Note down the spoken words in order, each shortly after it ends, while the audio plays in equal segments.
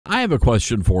I have a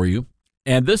question for you,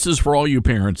 and this is for all you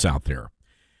parents out there.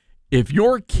 If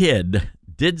your kid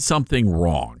did something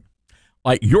wrong,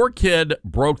 like your kid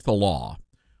broke the law,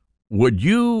 would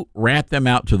you rat them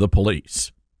out to the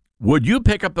police? Would you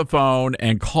pick up the phone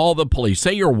and call the police?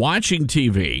 Say you're watching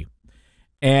TV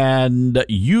and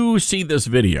you see this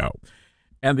video,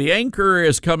 and the anchor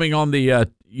is coming on the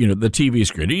the TV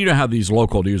screen. You know how these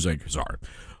local news anchors are.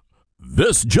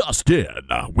 This just in.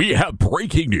 We have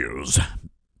breaking news.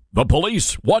 The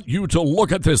police want you to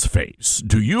look at this face.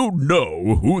 Do you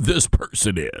know who this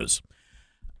person is?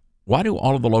 Why do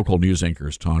all of the local news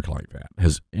anchors talk like that?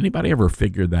 Has anybody ever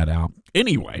figured that out?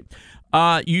 Anyway,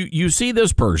 you see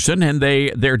this person, and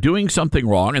they're doing something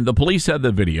wrong, and the police have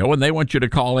the video, and they want you to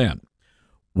call in.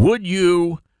 Would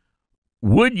you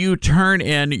turn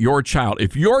in your child?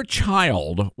 If your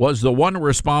child was the one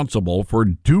responsible for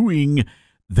doing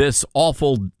this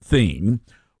awful thing,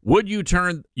 would you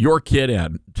turn your kid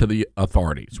in to the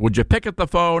authorities? Would you pick up the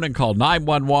phone and call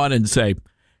 911 and say,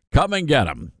 come and get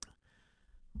him?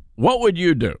 What would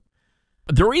you do?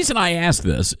 The reason I ask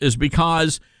this is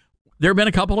because there have been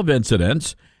a couple of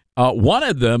incidents. One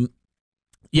of them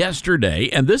yesterday,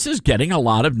 and this is getting a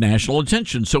lot of national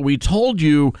attention. So we told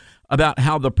you about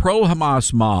how the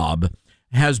pro-Hamas mob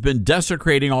has been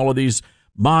desecrating all of these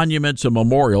monuments and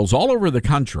memorials all over the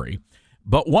country.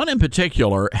 But one in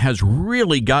particular has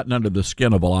really gotten under the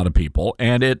skin of a lot of people,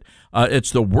 and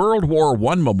it's the World War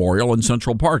I Memorial in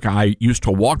Central Park. I used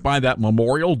to walk by that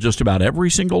memorial just about every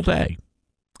single day.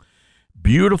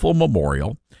 Beautiful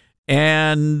memorial.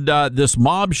 And this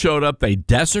mob showed up. They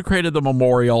desecrated the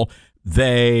memorial.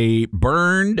 They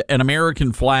burned an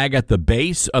American flag at the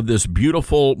base of this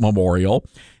beautiful memorial,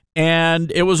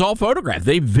 and it was all photographed.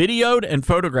 They videoed and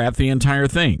photographed the entire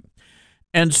thing.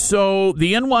 And so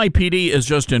the NYPD is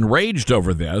just enraged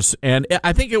over this, and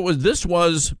I think this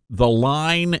was the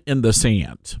line in the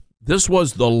sand. This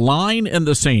was the line in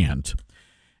the sand.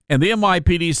 And the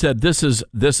NYPD said, this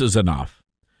is enough.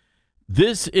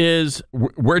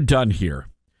 We're done here.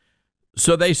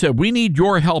 So they said, we need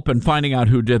your help in finding out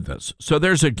who did this. So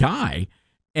there's a guy,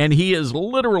 and he is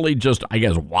literally just, I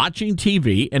guess, watching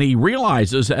TV, and he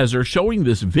realizes as they're showing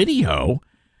this video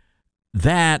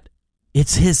that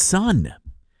it's his son.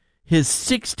 His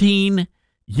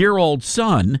 16-year-old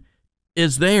son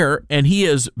is there, and he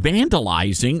is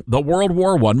vandalizing the World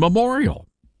War I memorial.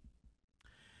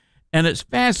 And it's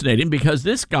fascinating because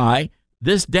this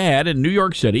dad in New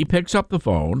York City picks up the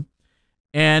phone,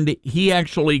 and he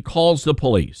actually calls the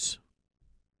police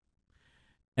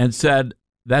and said,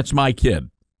 that's my kid.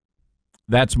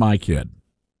 That's my kid.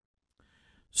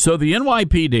 So the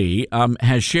NYPD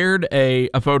has shared a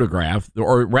photograph,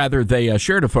 or rather they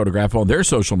shared a photograph on their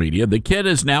social media. The kid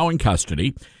is now in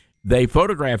custody. They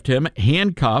photographed him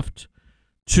handcuffed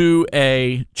to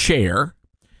a chair.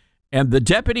 And the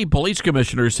deputy police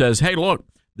commissioner says, hey, look,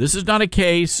 this is not a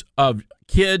case of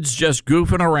kids just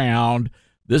goofing around.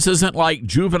 This isn't like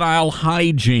juvenile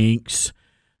hijinks.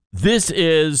 This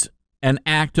is an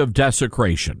act of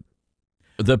desecration.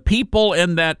 The people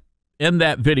in that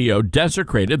video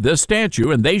desecrated this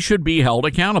statue, and they should be held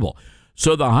accountable.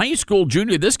 So the high school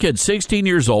junior, this kid's 16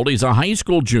 years old. He's a high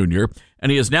school junior,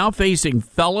 and he is now facing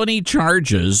felony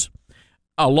charges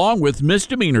along with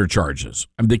misdemeanor charges.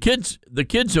 I mean, the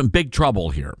kid's in big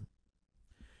trouble here.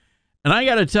 And I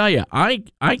got to tell you, I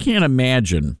can't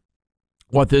imagine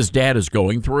what this dad is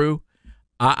going through.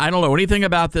 I don't know anything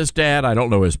about this dad. I don't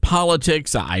know his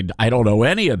politics. I don't know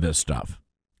any of this stuff.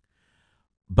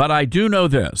 But I do know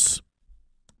this,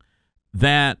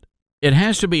 that it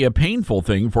has to be a painful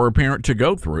thing for a parent to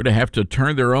go through, to have to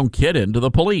turn their own kid into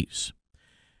the police.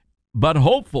 But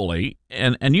hopefully,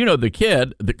 and you know the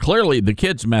kid, clearly the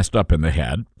kid's messed up in the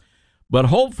head, but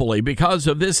hopefully because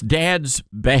of this dad's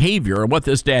behavior and what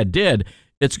this dad did,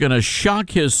 it's going to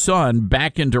shock his son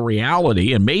back into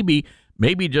reality, and maybe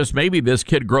this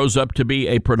kid grows up to be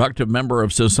a productive member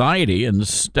of society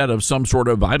instead of some sort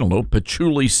of, I don't know,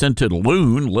 patchouli-scented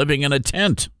loon living in a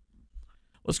tent.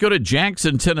 Let's go to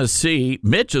Jackson, Tennessee.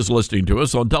 Mitch is listening to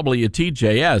us on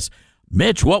WTJS.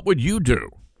 Mitch, what would you do?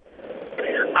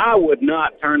 I would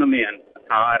not turn them in,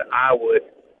 Todd. I would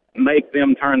make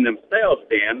them turn themselves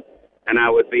in, and I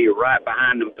would be right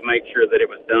behind them to make sure that it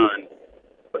was done,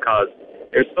 because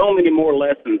there's so many more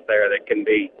lessons there that can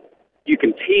be. You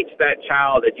can teach that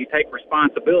child that you take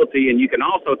responsibility, and you can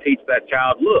also teach that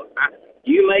child, look,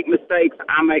 you make mistakes,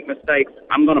 I make mistakes,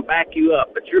 I'm going to back you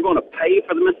up, but you're going to pay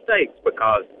for the mistakes,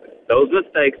 because those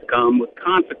mistakes come with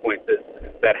consequences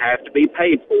that have to be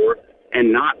paid for,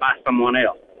 and not by someone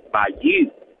else, by you.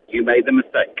 You made the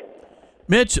mistake.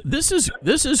 Mitch, this is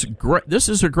great. This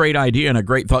is a great idea and a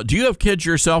great thought. Do you have kids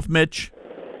yourself, Mitch?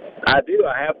 I do.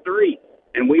 I have 3,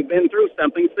 and we've been through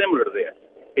something similar to this.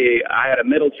 I had a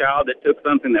middle child that took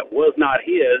something that was not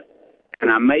his, and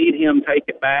I made him take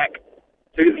it back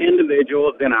to the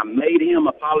individual. Then I made him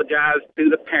apologize to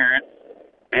the parents,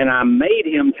 and I made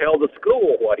him tell the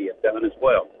school what he had done as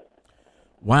well.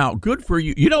 Wow, good for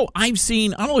you. You know, I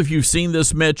don't know if you've seen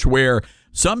this, Mitch, where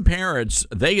some parents,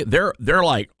 they're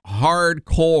like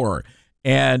hardcore.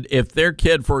 And if their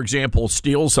kid, for example,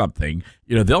 steals something,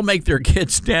 they'll make their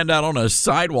kid stand out on a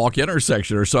sidewalk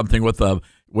intersection or something with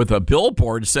a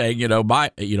billboard saying, I'm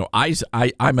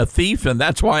a thief and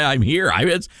that's why I'm here. I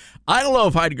don't know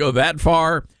if I'd go that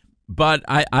far, but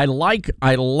I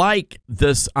like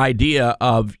this idea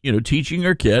of, teaching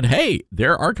your kid, hey,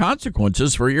 there are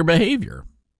consequences for your behavior.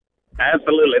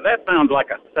 Absolutely. That sounds like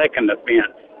a second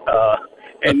offense.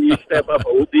 And you step up,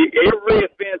 every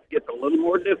offense gets a little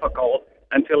more difficult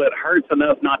until it hurts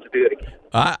enough not to do it again.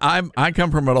 I come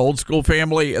from an old school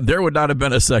family. There would not have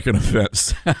been a second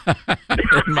offense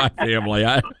in my family.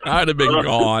 I'd have been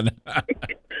gone.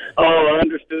 Oh,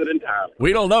 understood entirely.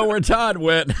 We don't know where Todd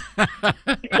went.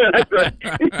 That's right.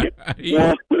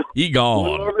 He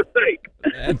gone. More mistake.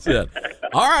 That's it.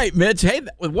 All right, Mitch. Hey,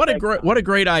 what a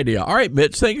great idea. All right,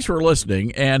 Mitch. Thanks for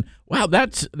listening. And wow,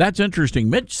 that's interesting.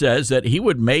 Mitch says that he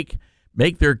would make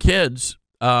their kids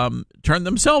turn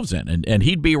themselves in, and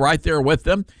he'd be right there with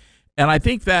them. And I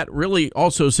think that really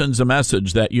also sends a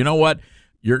message that, you know what,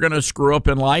 you're going to screw up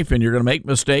in life and you're going to make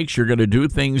mistakes. You're going to do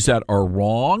things that are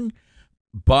wrong,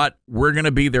 but we're going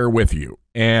to be there with you,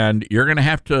 and you're going to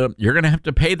have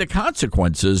to pay the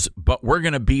consequences, but we're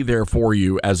going to be there for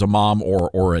you as a mom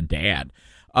or a dad.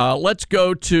 Let's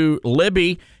go to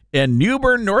Libby in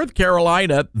Newbern, North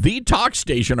Carolina, the talk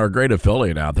station, our great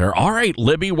affiliate out there. All right,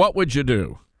 Libby, what would you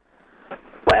do?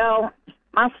 Well,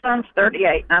 my son's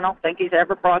 38, and I don't think he's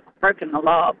ever broken the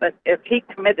law, but if he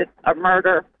committed a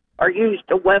murder or used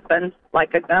a weapon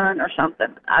like a gun or something,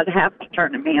 I'd have to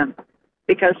turn him in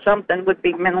because something would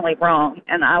be mentally wrong,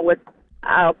 and I would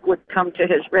come to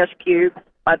his rescue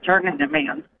by turning him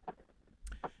in.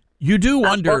 You do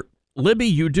wonder,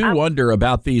 Libby, wonder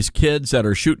about these kids that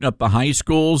are shooting up the high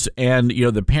schools, and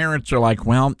the parents are like,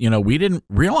 well, we didn't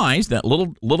realize that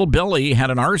little Billy had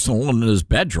an arsenal in his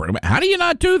bedroom. How do you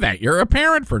not do that? You're a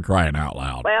parent, for crying out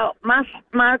loud. Well,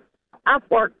 I've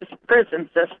worked the prison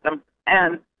system,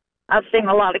 and I've seen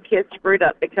a lot of kids screwed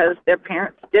up because their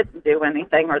parents didn't do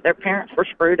anything, or their parents were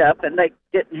screwed up and they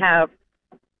didn't have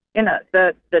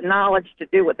the knowledge to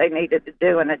do what they needed to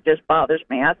do, and it just bothers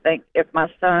me. I think if my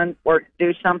son were to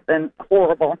do something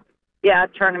horrible, yeah,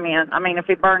 I'd turn him in. I mean, if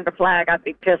he burned a flag, I'd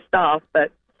be pissed off,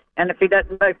 and if he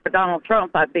doesn't vote for Donald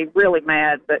Trump, I'd be really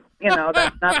mad, but,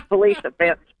 that's not a police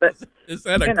offense. But is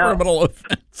that a criminal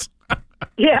offense?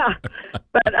 Yeah,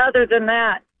 but other than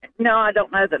that, no, I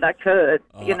don't know that I could.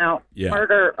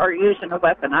 Murder or using a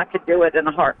weapon, I could do it in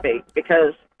a heartbeat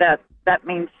because that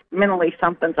means mentally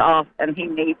something's off and he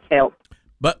needs help.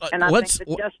 But and I think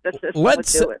the justice system would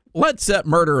do it. Let's set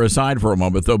murder aside for a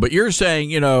moment, though. But you're saying,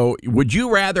 would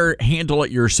you rather handle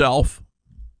it yourself?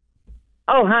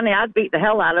 Oh, honey, I'd beat the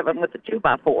hell out of him with a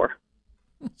 2x4.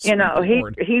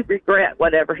 He'd regret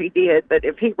whatever he did. But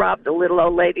if he robbed a little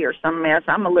old lady or some mess,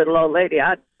 I'm a little old lady.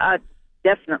 I'd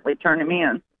definitely turn him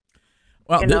in.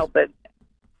 Well,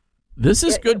 this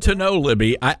is good to know,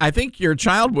 Libby. I think your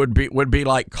child would be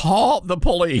like, call the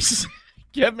police.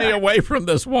 Get me away from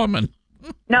this woman.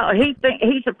 No, he's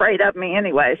afraid of me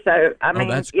anyway. So I mean,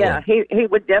 that's yeah, cool. he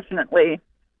would definitely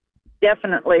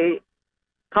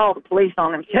call the police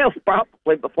on himself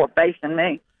probably before facing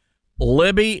me.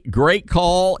 Libby, great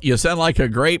call. You sound like a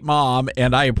great mom,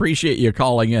 and I appreciate you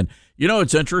calling in.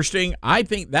 It's interesting. I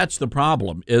think that's the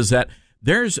problem is that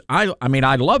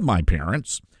I love my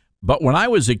parents, but when I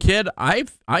was a kid, I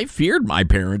feared my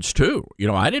parents too.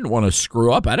 I didn't want to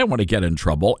screw up. I didn't want to get in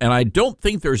trouble, and I don't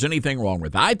think there's anything wrong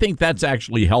with it. I think that's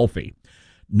actually healthy,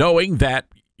 knowing that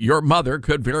your mother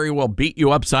could very well beat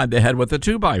you upside the head with a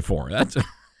 2x4.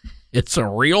 It's a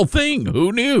real thing.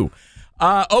 Who knew?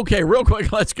 Okay, real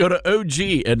quick, let's go to OG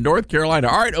in North Carolina.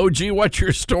 All right, OG, what's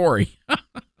your story?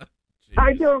 How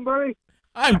you doing, buddy?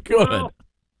 I'm good.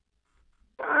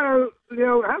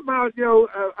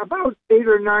 About 8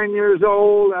 or 9 years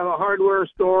old at a hardware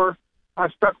store, I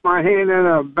stuck my hand in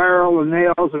a barrel of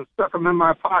nails and stuck them in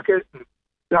my pocket and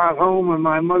got home, and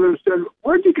my mother said,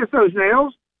 "Where'd you get those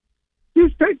nails? You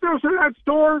take those to that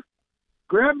store?"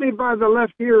 Grabbed me by the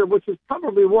left ear, which is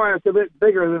probably why it's a bit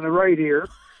bigger than the right ear,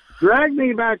 dragged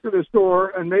me back to the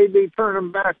store, and made me turn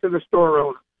them back to the store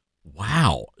owner.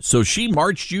 Wow. So she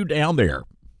marched you down there.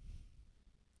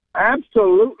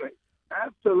 Absolutely.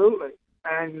 Absolutely.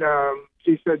 And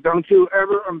she said, don't you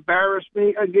ever embarrass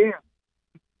me again.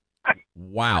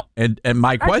 Wow. And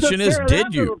my question is,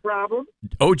 did you,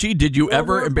 OG, did you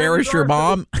ever embarrass your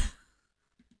mom?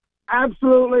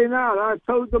 Absolutely not. I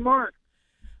toed the mark.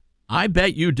 I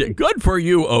bet you did. Good for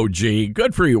you, OG.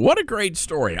 Good for you. What a great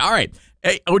story. All right.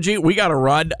 Hey, OG, we got to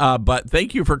run, but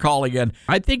thank you for calling in.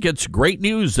 I think it's great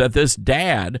news that this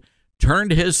dad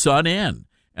turned his son in.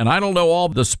 And I don't know all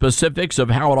the specifics of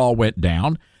how it all went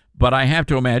down, but I have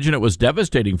to imagine it was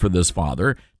devastating for this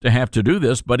father to have to do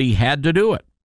this, but he had to do it.